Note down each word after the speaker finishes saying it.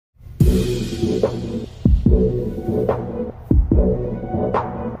Hey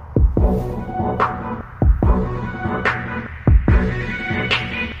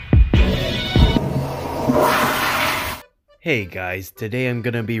guys, today I'm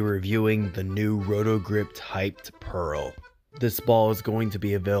going to be reviewing the new Roto Grip Hyped Pearl. This ball is going to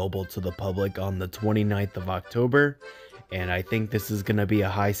be available to the public on the 29th of October, and I think this is going to be a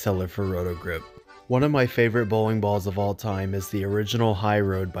high seller for Roto Grip. One of my favorite bowling balls of all time is the original High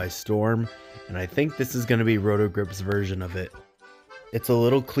Road by Storm, and I think this is going to be Roto Grip's version of it. It's a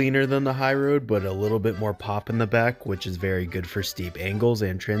little cleaner than the High Road, but a little bit more pop in the back, which is very good for steep angles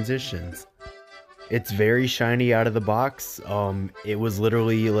and transitions. It's very shiny out of the box. It was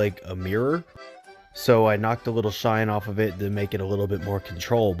literally like a mirror. So I knocked a little shine off of it to make it a little bit more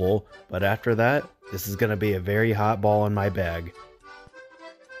controllable. But after that, this is going to be a very hot ball in my bag.